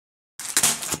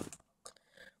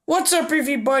What's up,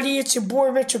 everybody? It's your boy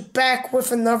Richard back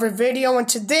with another video, and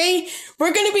today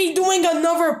we're going to be doing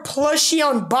another plushie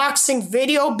unboxing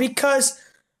video because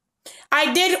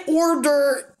I did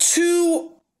order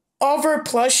two other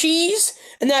plushies,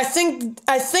 and I think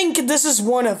this is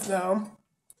one of them.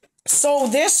 So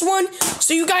this one,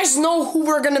 so you guys know who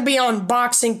we're going to be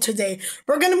unboxing today.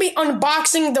 We're going to be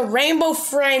unboxing the Rainbow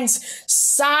Friends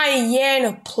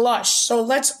Cyan plush. So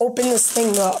let's open this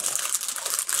thing up.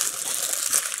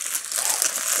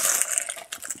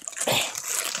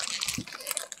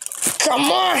 Come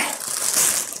on!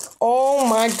 Oh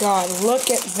my god, look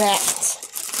at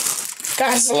that.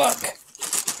 Guys, look.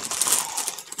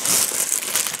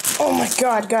 Oh my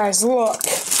god, guys, look.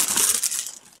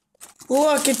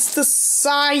 Look, it's the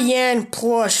Cyan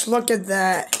plush. Look at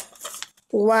that.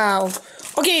 Wow.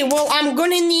 Okay, well, I'm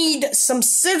gonna need some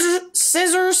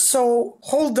scissors, so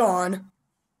hold on.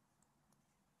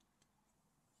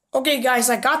 Okay, guys,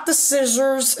 I got the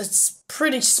scissors. It's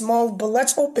pretty small, but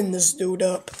let's open this dude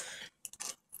up.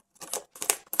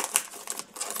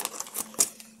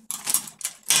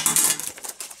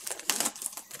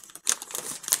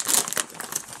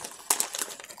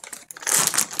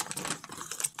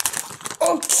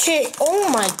 Okay, oh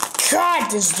my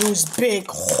god, this dude's big.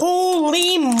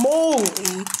 Holy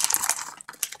moly.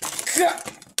 God,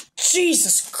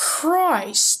 Jesus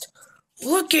Christ.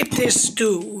 Look at this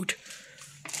dude.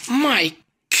 My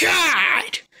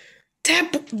god.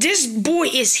 This boy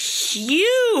is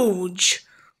huge.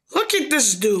 Look at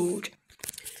this dude.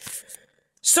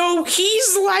 So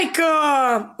he's like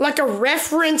a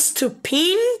reference to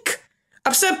Pink.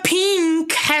 Except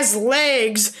Pink has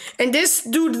legs, and this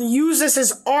dude uses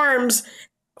his arms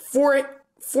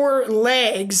for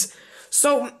legs.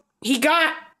 So he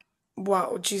got...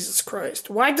 Wow, Jesus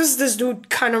Christ. Why does this dude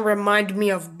kind of remind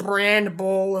me of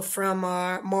Bramble from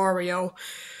Mario?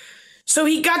 So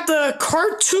he got the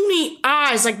cartoony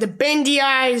eyes, like the bendy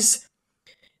eyes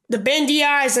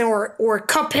or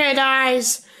Cuphead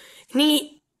eyes,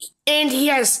 and he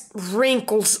has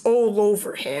wrinkles all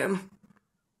over him.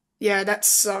 Yeah, that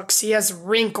sucks. He has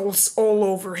wrinkles all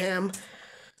over him.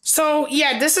 So,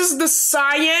 yeah, this is the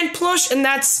Cyan plush, and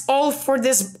that's all for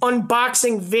this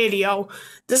unboxing video.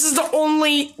 This is the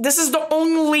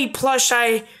only plush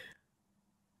I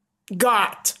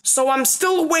got. So I'm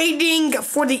still waiting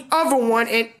for the other one,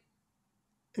 and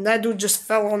that dude just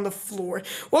fell on the floor.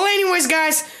 Well, anyways,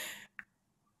 guys,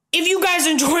 if you guys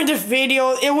enjoyed the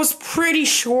video, it was pretty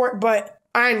short, but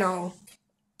I know.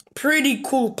 Pretty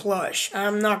cool plush.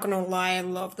 I'm not gonna lie, I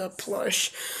love the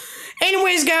plush.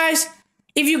 Anyways, guys,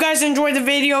 if you guys enjoyed the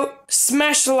video,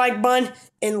 smash the like button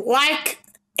and like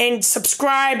and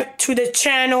subscribe to the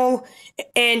channel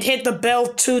and hit the bell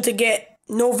too to get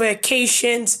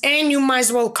notifications. And you might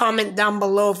as well comment down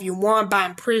below if you want, but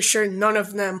I'm pretty sure none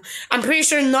of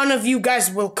you guys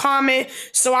will comment,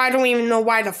 so I don't even know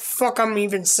why the fuck I'm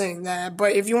even saying that.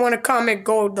 But if you want to comment,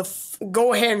 go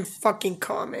ahead and fucking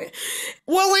comment.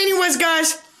 Well, anyways,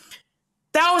 guys,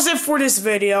 that was it for this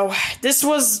video. This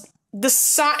was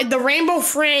the Rainbow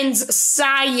Friends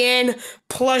Cyan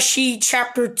plushie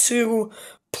chapter 2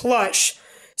 plush.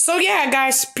 So yeah,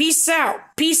 guys, peace out.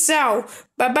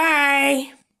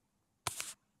 Bye-bye.